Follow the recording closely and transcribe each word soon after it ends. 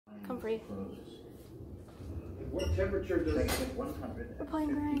come for you. What temperature does it? 100. We're playing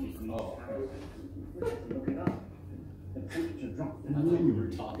Granny. Oh. Look it up. The temperature dropped. I thought you were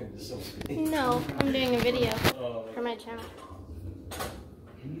talking to somebody. No, I'm doing a video for my channel.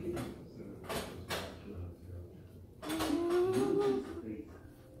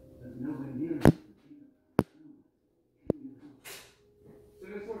 So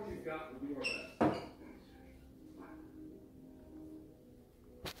that's what you've got with your best.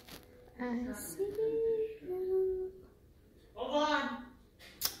 I see you. Hold on.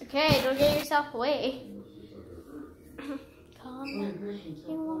 Okay, don't get yourself away. Come on,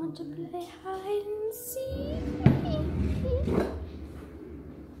 you want to play hide and seek?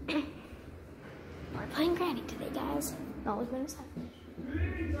 We're playing Granny today, guys. No, we've been aside.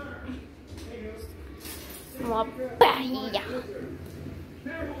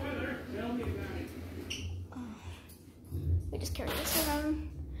 We just carry this around.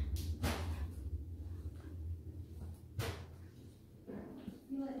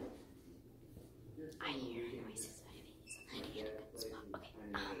 I hear noises. I need a good spot. Okay.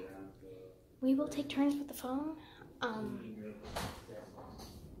 We will take turns with the phone.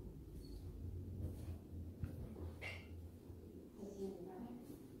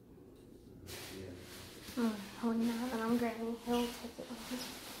 Oh, now that I'm Granny, he'll take it with his.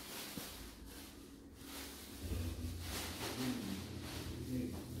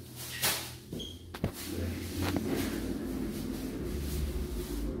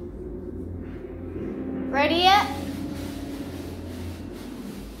 Ready yet?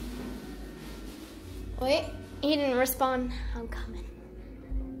 Wait, he didn't respond. I'm coming.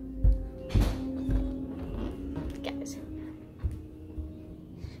 Guys,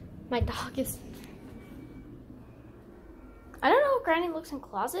 my dog is. I don't know if Granny looks in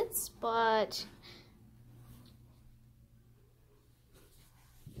closets, but.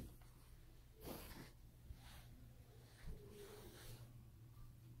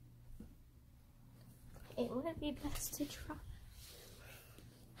 It would be best to try.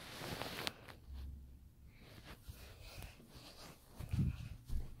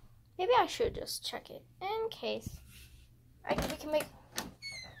 Maybe I should just check it in case. We can make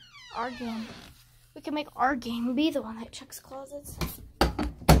our game. We can make our game be the one that checks closets.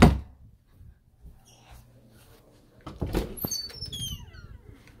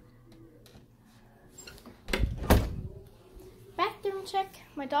 Bathroom check.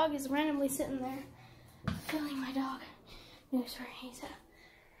 My dog is randomly sitting there. Feeling my dog knows where he's at.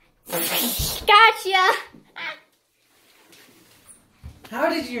 Gotcha! How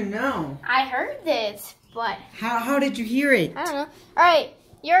did you know? I heard this, but How did you hear it? I don't know. Alright,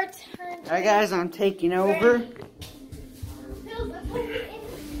 your turn. Alright guys, I'm taking over.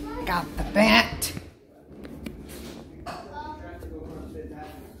 Got the bat.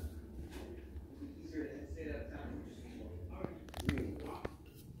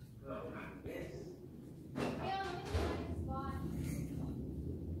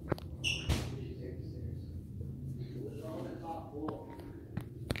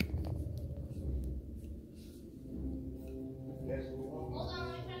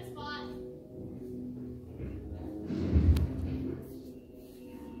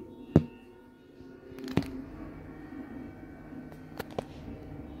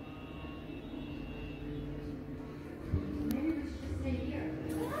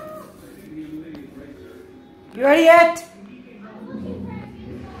 You ready yet?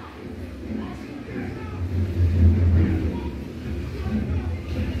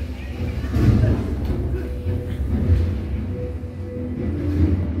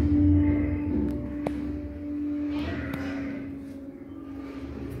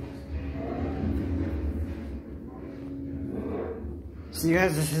 So you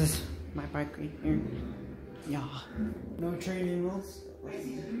guys, this is my bike right here. Yeah. No training wheels.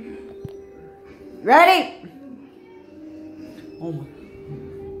 Ready? Oh my.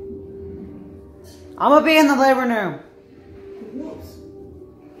 I'm gonna be in the labor room. Whoops.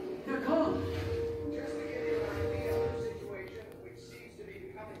 Now come. Just to give you an idea of the situation, which seems to be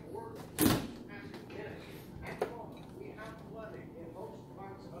becoming worse as it gets. At the moment, we have flooding in most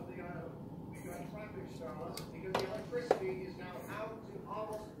parts of the island. We've got traffic starts because the electricity is now out to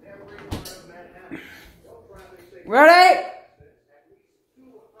almost every part of Manhattan. No traffic signals. Ready?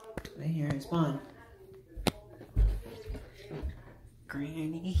 Right here, it's fun.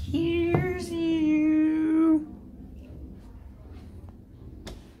 Granny hears you.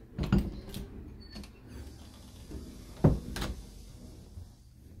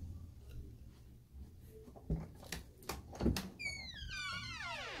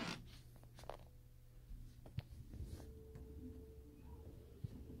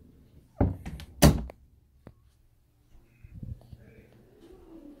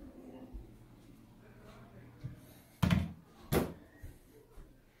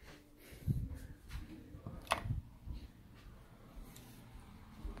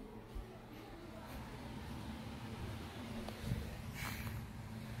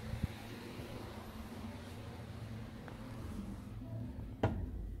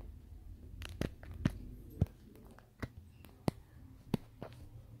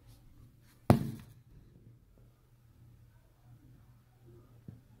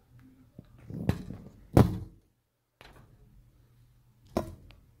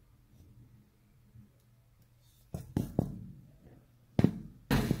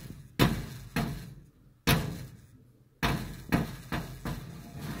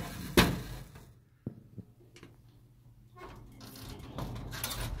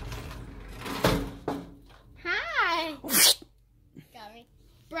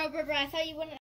 Bro, I thought you wouldn't